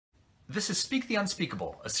This is Speak the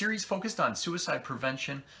Unspeakable, a series focused on suicide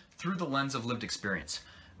prevention through the lens of lived experience.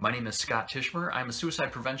 My name is Scott Teichmer. I'm a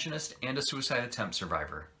suicide preventionist and a suicide attempt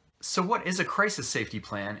survivor. So what is a crisis safety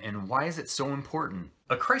plan and why is it so important?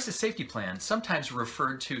 A crisis safety plan, sometimes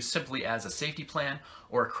referred to simply as a safety plan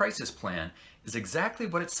or a crisis plan, is exactly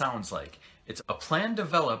what it sounds like. It's a plan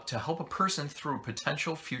developed to help a person through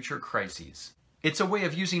potential future crises. It's a way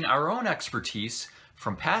of using our own expertise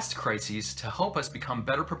from past crises to help us become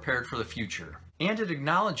better prepared for the future. And it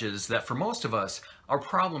acknowledges that for most of us, our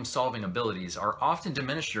problem-solving abilities are often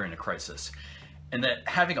diminished during a crisis, and that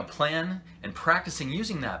having a plan and practicing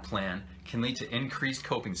using that plan can lead to increased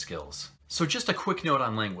coping skills. So just a quick note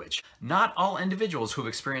on language. Not all individuals who have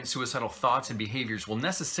experienced suicidal thoughts and behaviors will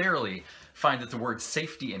necessarily find that the words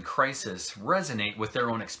safety and crisis resonate with their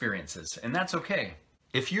own experiences, and that's okay.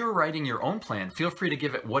 If you're writing your own plan, feel free to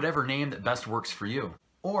give it whatever name that best works for you.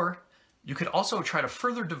 Or you could also try to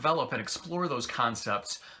further develop and explore those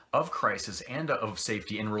concepts of crisis and of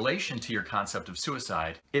safety in relation to your concept of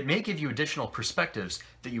suicide. It may give you additional perspectives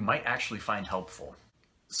that you might actually find helpful.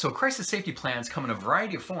 So crisis safety plans come in a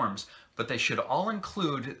variety of forms, but they should all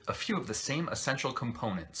include a few of the same essential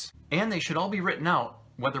components. And they should all be written out,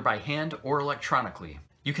 whether by hand or electronically.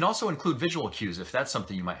 You can also include visual cues if that's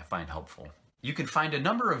something you might find helpful. You can find a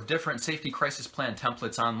number of different safety crisis plan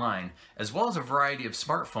templates online, as well as a variety of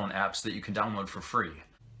smartphone apps that you can download for free.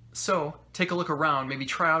 So take a look around, maybe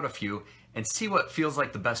try out a few, and see what feels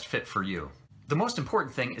like the best fit for you. The most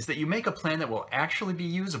important thing is that you make a plan that will actually be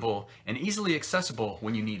usable and easily accessible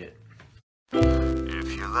when you need it.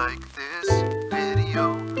 If you like this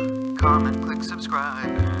video, comment, click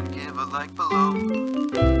subscribe, and give a like below.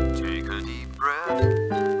 Take a deep breath,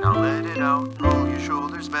 now let it out, roll your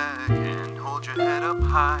shoulders back, and hold your head up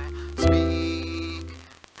high. Speak